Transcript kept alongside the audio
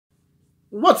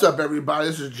What's up, everybody?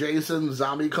 This is Jason,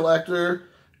 Zombie Collector,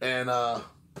 and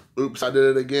oops, I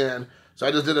did it again. So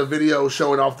I just did a video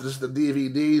showing off the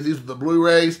DVDs. These are the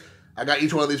Blu-rays. I got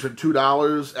each one of these for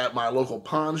 $2 at my local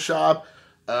pawn shop.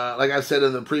 Like I said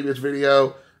in the previous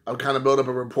video, I've kind of built up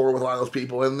a rapport with a lot of those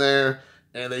people in there,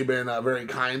 and they've been very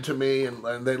kind to me,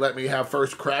 and they let me have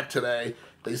first crack today.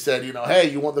 They said, you know, hey,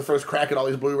 you want the first crack at all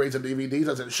these Blu-rays and DVDs?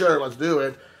 I said, sure, let's do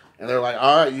it. And they're like,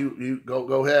 all right, you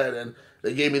go ahead. And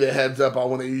they gave me the heads up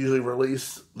on when they usually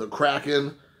release the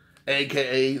Kraken,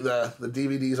 a.k.a. the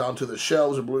DVDs onto the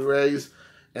shelves or Blu-rays.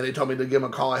 And they told me to give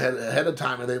them a call ahead of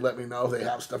time, and they let me know if they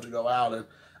have stuff to go out, and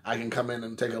I can come in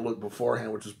and take a look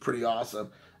beforehand, which is pretty awesome.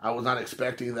 I was not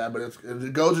expecting that, but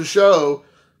it goes to show,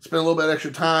 spend a little bit extra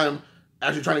time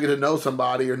actually trying to get to know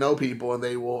somebody or know people, and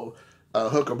they will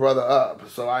hook a brother up.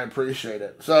 So I appreciate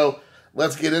it. So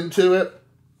let's get into it.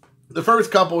 The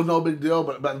first couple is no big deal,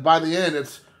 but by the end,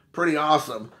 it's pretty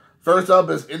awesome. First up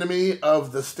is Enemy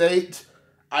of the State.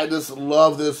 I just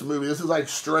love this movie. This is like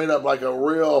straight up like a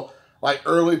real like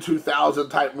early 2000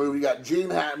 type movie. You got Gene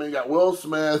Hackman, you got Will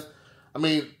Smith. I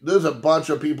mean, there's a bunch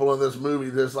of people in this movie.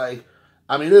 There's like,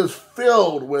 I mean, it is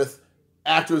filled with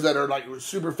actors that are like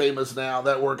super famous now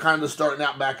that were kind of starting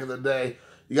out back in the day.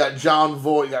 You got John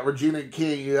Voight, you got Regina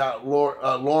King, you got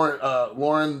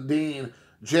Lauren Dean,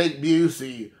 Jake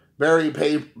Busey, Barry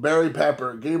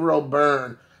Pepper, Gabriel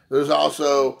Byrne. There's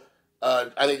also,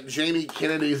 I think Jamie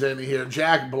Kennedy's in here.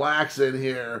 Jack Black's in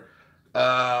here.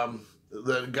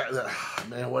 The guy,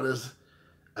 man, what is,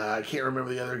 I can't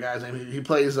remember the other guy's name. He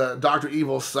plays Dr.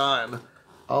 Evil's son.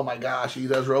 Oh my gosh, he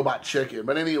does Robot Chicken.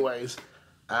 But anyways,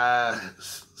 I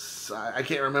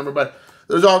can't remember. But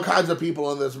there's all kinds of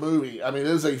people in this movie. I mean,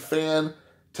 it is a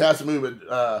fantastic movie.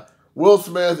 Will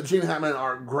Smith and Gene Hackman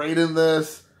are great in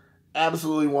this.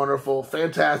 Absolutely wonderful,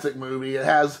 fantastic movie. It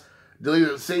has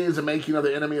deleted scenes, the making of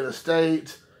the Enemy of the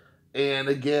State, and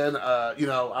again, you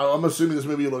know, I'm assuming this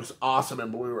movie looks awesome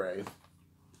in Blu-ray.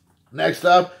 Next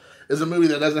up is a movie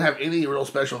that doesn't have any real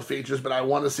special features, but I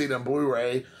want to see it in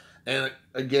Blu-ray, and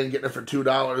again, getting it for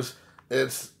 $2.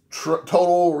 It's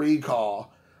Total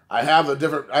Recall. I have a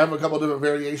couple of different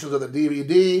variations of the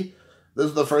DVD. This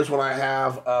is the first one I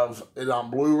have of it on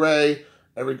Blu-ray.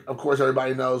 Of course,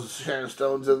 everybody knows Sharon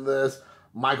Stone's in this.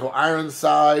 Michael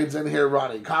Ironside's in here.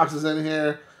 Ronnie Cox is in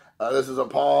here. This is a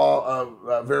Paul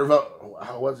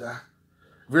Verhoeven.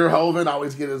 I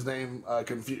always get his name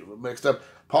mixed up.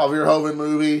 Paul Verhoeven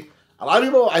movie. A lot of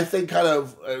people, I think, kind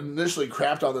of initially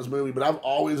crapped on this movie, but I've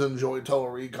always enjoyed Total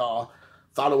Recall.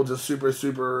 Thought it was just super,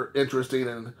 super interesting,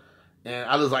 and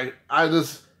I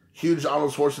just huge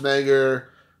Arnold Schwarzenegger.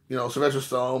 You know, Sylvester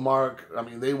Stallone, Mark, I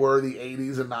mean, they were the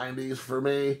 80s and 90s for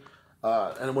me,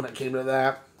 and when it came to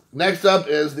that. Next up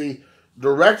is the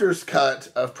director's cut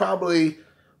of probably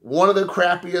one of the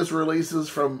crappiest releases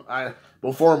from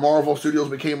before Marvel Studios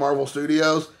became Marvel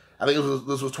Studios. I think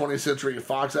this was 20th Century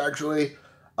Fox, actually.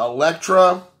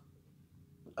 Elektra.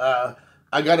 I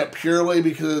got it purely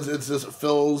because it just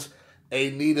fills a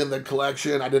need in the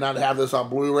collection. I did not have this on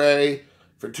Blu-ray.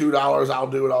 For $2, I'll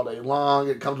do it all day long.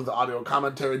 It comes with the audio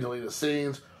commentary, deleted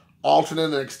scenes, alternate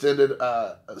and extended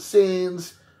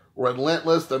scenes,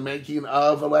 Relentless, the making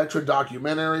of Elektra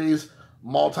documentaries,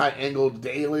 multi-angled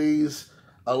dailies,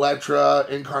 Elektra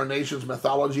Incarnations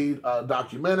mythology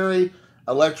documentary,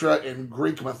 Elektra in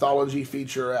Greek mythology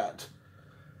featurette.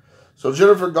 So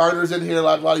Jennifer Garner's in here. A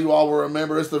lot of you all will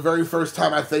remember. It's the very first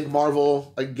time I think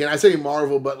Marvel, again, I say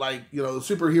Marvel, but like, you know,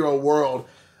 the superhero world,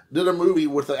 did a movie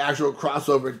with the actual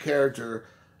crossover character.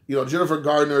 You know, Jennifer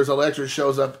Garner's Elektra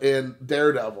shows up in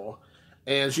Daredevil,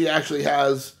 and she actually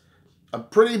has a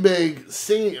pretty big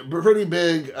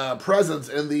presence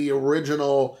in the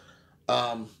original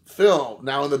film.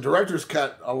 Now, in the director's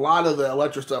cut, a lot of the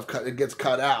Elektra stuff gets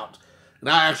cut out, and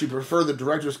I actually prefer the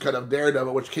director's cut of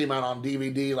Daredevil, which came out on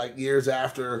DVD like years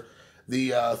after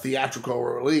the theatrical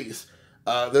release.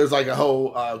 There's like a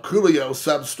whole Coolio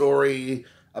sub-story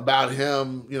about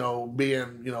him, you know,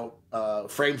 being, you know,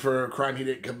 framed for a crime he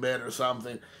didn't commit or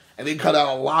something. And they cut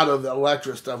out a lot of the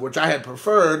Elektra stuff, which I had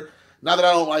preferred. Not that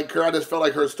I don't like her, I just felt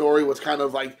like her story was kind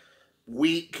of like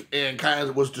weak and kind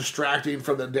of was distracting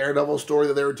from the Daredevil story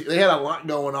that they had a lot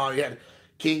going on. You had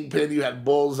Kingpin, you had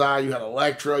Bullseye, you had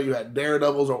Elektra, you had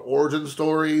Daredevil's or origin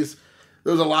stories.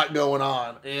 There was a lot going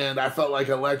on, and I felt like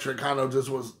Elektra kind of just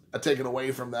was taken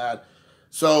away from that.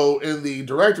 So in the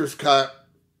director's cut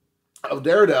of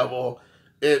Daredevil,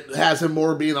 it has him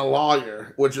more being a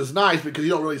lawyer, which is nice because you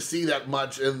don't really see that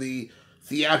much in the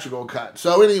theatrical cut.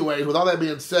 So anyways, with all that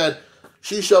being said,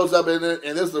 she shows up in it,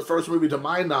 and this is the first movie to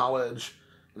my knowledge,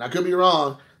 and I could be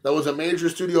wrong, that was a major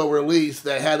studio release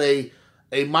that had a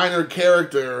a minor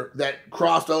character that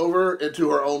crossed over into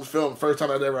her own film. First time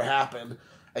that ever happened,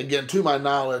 again, to my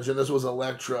knowledge, and this was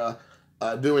Elektra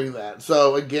doing that.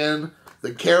 So again,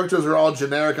 the characters are all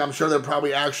generic. I'm sure they're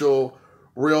probably actual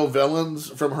real villains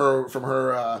from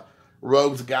her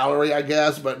rogues gallery, I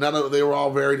guess, but they were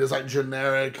all very just like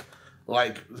generic,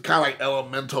 like kind of like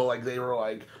elemental, like they were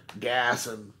like gas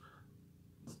and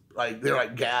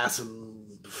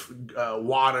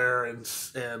water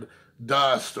and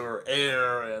dust or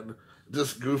air and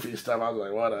just goofy stuff. I was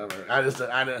like, whatever. I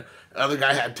didn't. Other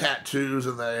guy had tattoos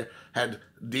and they had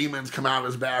demons come out of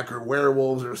his back or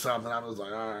werewolves or something. I was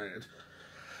like, all right.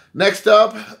 Next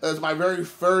up is my very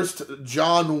first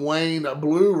John Wayne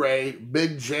Blu-ray,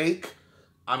 Big Jake.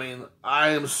 I mean,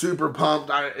 I am super pumped.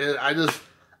 I'm just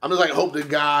like, hope to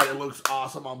God it looks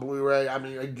awesome on Blu-ray. I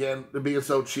mean, again, it being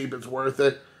so cheap, it's worth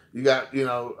it. You got,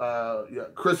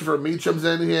 Christopher Meacham's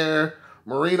in here,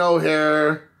 Maureen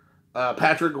O'Hare,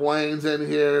 Patrick Wayne's in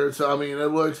here. So, I mean, it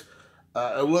looks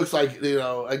like,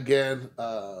 again,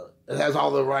 it has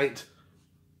all the right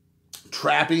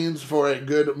trappings for a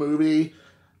good movie.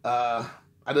 I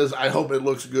hope it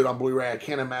looks good on Blu-ray. I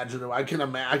can't imagine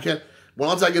it.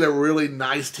 Once I get a really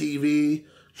nice TV,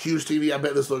 huge TV, I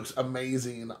bet this looks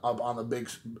amazing up on the big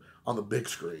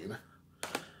screen.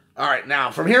 All right,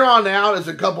 now from here on out, it's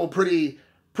a couple pretty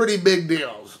big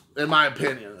deals in my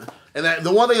opinion. And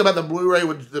the one thing about the Blu-ray,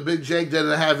 which the Big Jake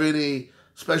didn't have any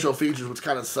special features, which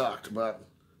kind of sucked. But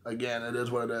again, it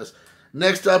is what it is.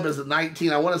 Next up is I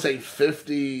want to say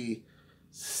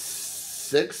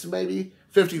 56, maybe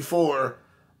 54.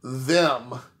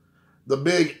 Them, the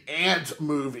big Ant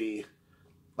movie.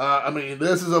 I mean,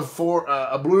 this is a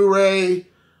Blu-ray,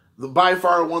 by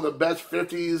far one of the best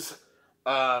 50s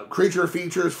creature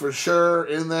features for sure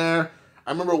in there.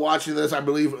 I remember watching this, I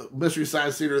believe, Mystery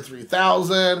Science Theater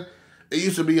 3000. It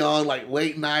used to be on like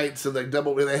late nights, and they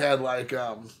had like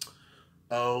who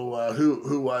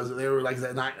was it? They were like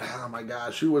that night. Oh my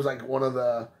gosh, who was like one of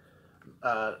the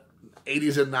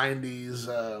 80s and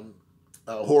 90s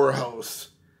horror hosts?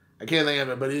 I can't think of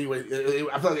it, but anyway,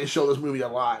 I feel like they show this movie a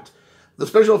lot. The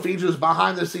special features,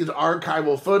 behind the scenes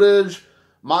archival footage,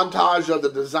 montage of the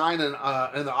design and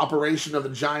the operation of the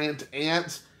giant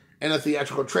ants, and a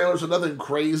theatrical trailer. So nothing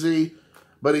crazy.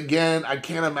 But again, I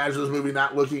can't imagine this movie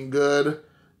not looking good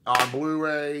on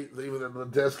Blu-ray. Even the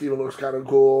disc even looks kind of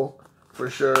cool, for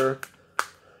sure.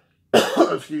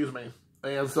 Excuse me.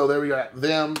 And so there we got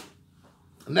them.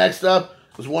 Next up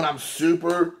is one I'm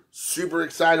super, super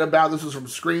excited about. This is from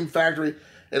Scream Factory.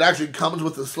 It actually comes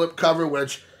with the slipcover,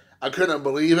 which I couldn't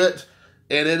believe it.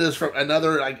 And it is from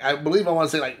another, like, I believe I want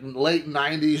to say, like, late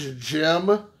 90s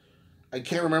gem. I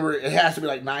can't remember. It has to be,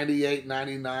 like, 98,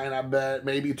 99, I bet.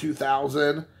 Maybe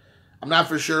 2000. I'm not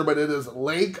for sure, but it is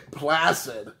Lake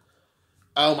Placid.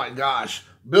 Oh, my gosh.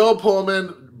 Bill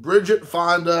Pullman, Bridget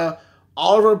Fonda,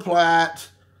 Oliver Platt,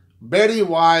 Betty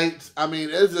White. I mean,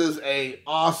 this is a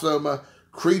awesome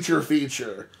creature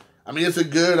feature. I mean, it's a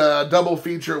good double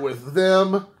feature with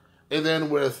them. And then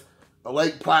with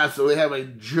Lake Placid, they have a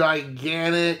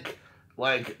gigantic,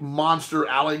 like, monster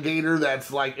alligator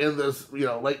that's, like, in this,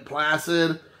 Lake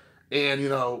Placid. And,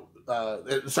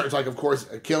 it starts, like, of course,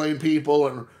 killing people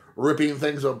and ripping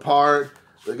things apart.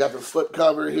 They got the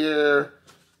slipcover here.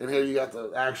 And here you got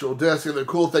the actual disc. And the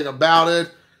cool thing about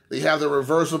it, they have the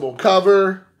reversible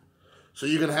cover. So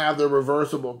you can have the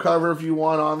reversible cover if you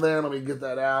want on there. Let me get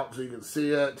that out so you can see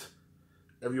it.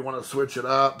 If you want to switch it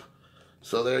up.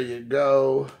 So there you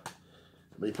go.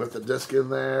 Let me put the disc in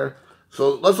there.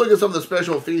 So let's look at some of the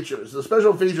special features. The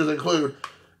special features include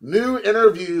new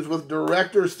interviews with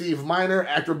director Steve Miner,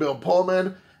 actor Bill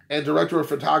Pullman, and director of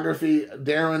photography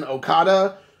Darren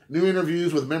Okada. New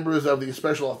interviews with members of the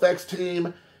special effects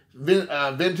team,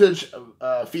 vintage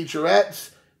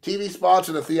featurettes, TV spots,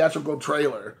 and a theatrical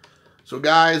trailer. So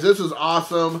guys, this is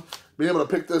awesome. Being able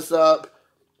to pick this up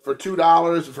for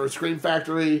 $2 for Scream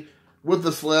Factory with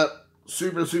the slip.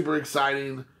 Super, super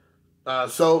exciting.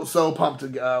 So pumped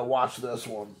to watch this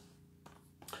one.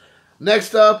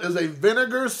 Next up is a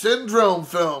Vinegar Syndrome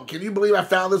film. Can you believe I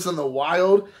found this in the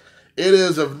wild? It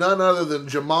is of none other than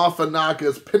Jamal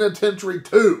Fanaka's Penitentiary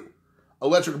 2.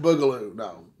 Electric Boogaloo.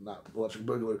 No, not Electric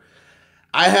Boogaloo.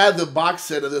 I had the box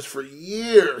set of this for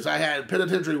years. I had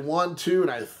Penitentiary 1, 2,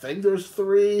 and I think there's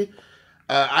 3.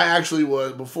 I actually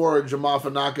was, before Jamal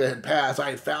Fanaka had passed,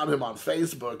 I had found him on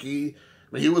Facebook.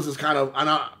 He was this kind of,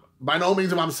 by no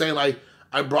means am I saying, like,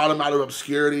 I brought him out of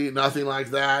obscurity, nothing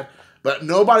like that. But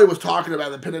nobody was talking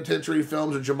about the Penitentiary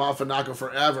films of Jamal Fanaka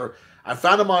forever. I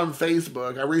found him on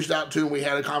Facebook. I reached out to him. We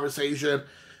had a conversation.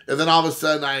 And then all of a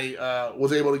sudden, I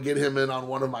was able to get him in on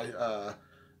one of my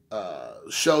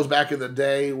shows back in the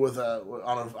day with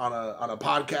on a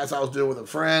podcast I was doing with a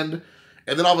friend,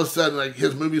 and then all of a sudden, like,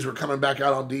 his movies were coming back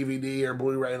out on DVD or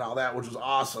Blu-ray and all that, which was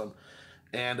awesome.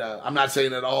 And I'm not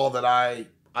saying at all that I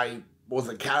was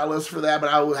a catalyst for that, but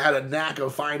I had a knack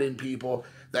of finding people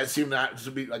that seemed not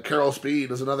to be, like Carol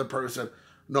Speed is another person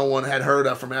no one had heard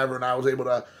of from ever, and I was able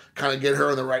to kind of get her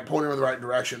in the right, point her in the right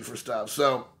direction for stuff.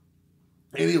 So,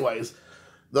 anyways,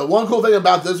 the one cool thing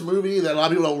about this movie that a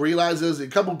lot of people don't realize is, a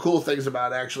couple cool things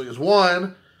about it actually is,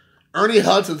 one, Ernie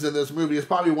Hudson's in this movie. It's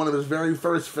probably one of his very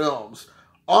first films.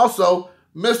 Also,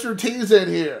 Mr. T's in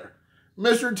here.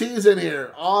 Mr. T's in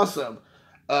here. Awesome.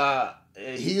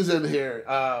 He's in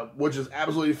here, which is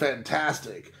absolutely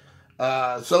fantastic.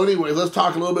 So anyways, let's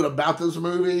talk a little bit about this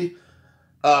movie.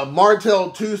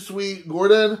 Martell Too Sweet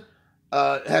Gordon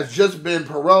has just been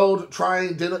paroled,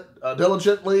 trying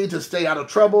diligently to stay out of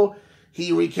trouble.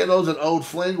 He rekindles an old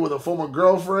fling with a former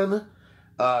girlfriend,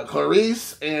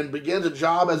 Clarice, and begins a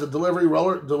job as a delivery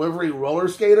roller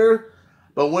skater.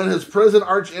 But when his prison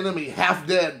archenemy, Half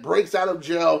Dead, breaks out of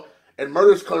jail and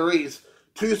murders Clarice,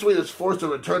 Too Sweet is forced to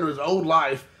return to his old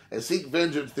life and seek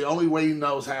vengeance the only way he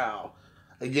knows how.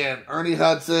 Again, Ernie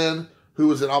Hudson, who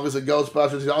was in obviously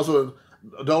Ghostbusters. He's also in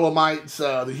Dolomites,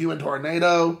 The Human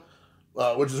Tornado,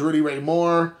 which is Rudy Ray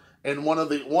Moore, and one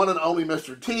and only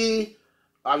Mr. T.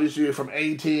 Obviously from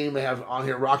A-Team. They have on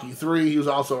here Rocky 3. He was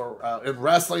also in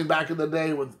wrestling back in the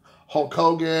day with Hulk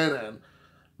Hogan and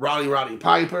Roddy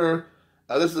Piper.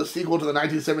 This is a sequel to the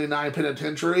 1979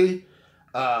 Penitentiary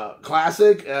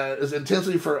classic. Is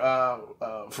intensely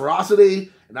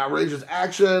ferocity and outrageous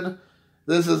action.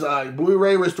 This is a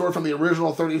Blu-ray restored from the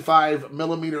original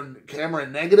 35mm camera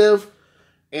negative,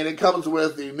 and it comes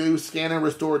with the new scan and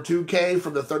restore 2K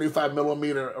from the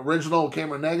 35mm original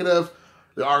camera negative,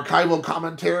 the archival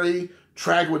commentary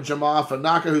track with Jamal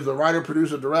Fanaka, who's the writer,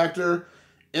 producer, director,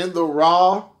 in the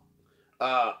Raw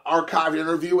archive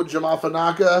interview with Jamal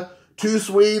Fanaka, Too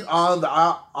Sweet on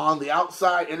the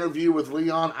outside interview with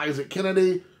Leon Isaac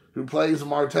Kennedy, who plays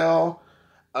Martell.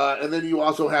 And then you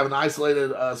also have an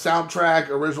isolated soundtrack,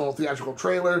 original theatrical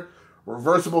trailer,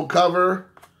 reversible cover,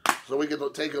 so we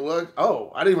can take a look.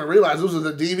 Oh, I didn't even realize this was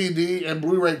a DVD and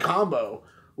Blu-ray combo.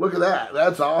 Look at that.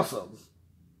 That's awesome.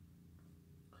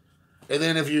 And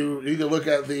then if you can look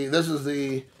at this is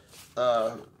the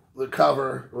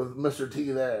cover with Mr.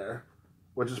 T there,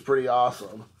 which is pretty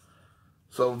awesome.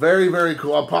 So very, very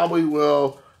cool. I probably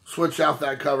will switch out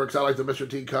that cover because I like the Mr.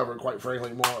 T cover, quite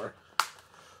frankly, more.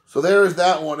 So there's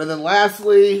that one. And then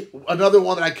lastly, another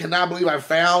one that I cannot believe I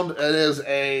found. It is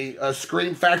a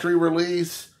Scream Factory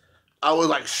release. I was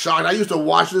like shocked. I used to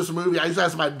watch this movie. I used to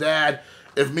ask my dad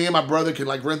if me and my brother could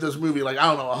like rent this movie like, I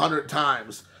don't know, 100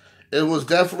 times. It was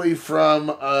definitely from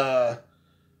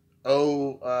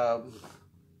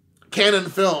Canon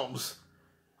Films.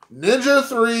 Ninja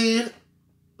 3,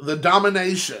 The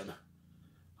Domination.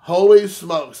 Holy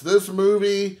smokes. This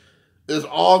movie is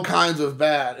all kinds of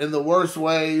bad in the worst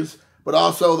ways, but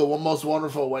also the most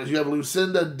wonderful ways. You have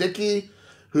Lucinda Dickey,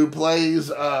 who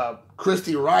plays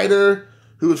Christy Ryder,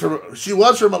 she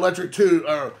was from Electric 2,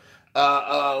 or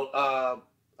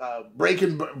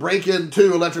Breakin'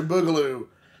 2, Electric Boogaloo,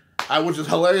 which is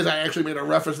hilarious. I actually made a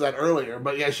reference to that earlier,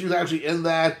 but yeah, she was actually in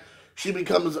that. She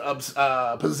becomes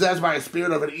possessed by a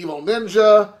spirit of an evil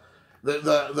ninja.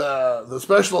 The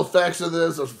special effects of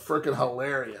this is freaking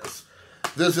hilarious.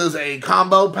 This is a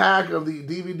combo pack of the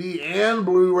DVD and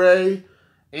Blu-ray,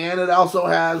 and it also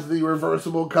has the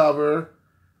reversible cover,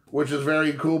 which is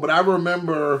very cool. But I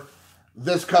remember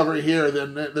this cover here, the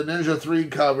Ninja 3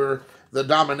 cover, The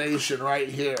Domination right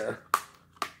here.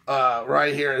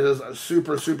 Right here. It is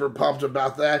super, super pumped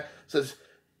about that. It says,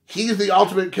 he's the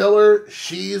ultimate killer,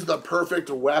 she's the perfect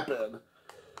weapon.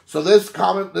 So this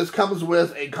comes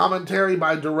with a commentary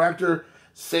by director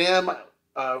Sam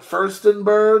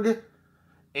Furstenberg,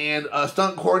 and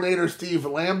stunt coordinator Steve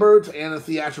Lambert, and a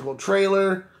theatrical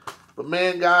trailer. But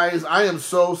man, guys, I am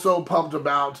so pumped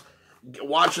about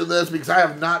watching this because I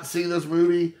have not seen this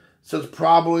movie since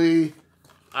probably,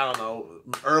 I don't know,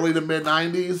 early to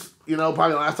mid-90s. You know,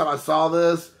 probably the last time I saw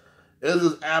this. This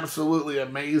is absolutely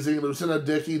amazing. Lucinda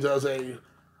Dickey does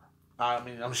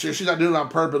I'm sure she's not doing it on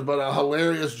purpose, but a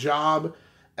hilarious job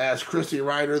as Christy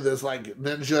Ryder, this like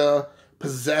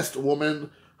ninja-possessed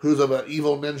woman who's of an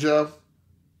evil ninja,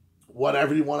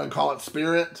 whatever you want to call it,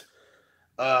 spirit.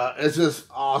 It's just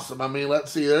awesome. I mean,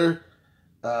 let's see there.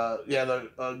 The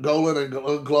Golan and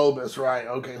Globus, right?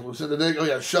 Okay, Lucinda Dick. Oh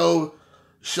yeah, Sho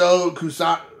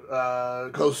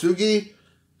Kosugi.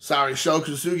 Sorry, Sho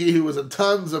Kosugi, who was in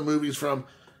tons of movies from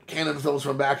Canon Films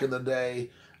from back in the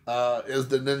day. is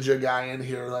the ninja guy in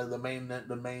here, like the main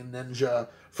ninja.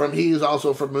 He's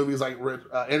also from movies like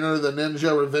Enter the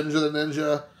Ninja, Revenge of the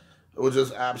Ninja, which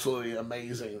is absolutely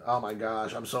amazing. Oh my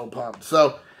gosh, I'm so pumped.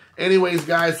 So, anyways,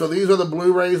 guys, so these are the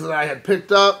Blu-rays that I had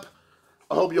picked up.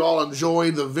 I hope you all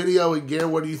enjoyed the video.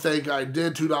 Again, what do you think I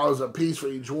did? $2 a piece for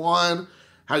each one.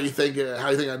 How you think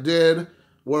I did?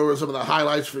 What were some of the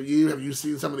highlights for you? Have you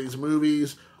seen some of these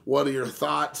movies? What are your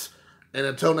thoughts? And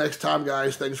until next time,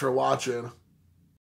 guys, thanks for watching.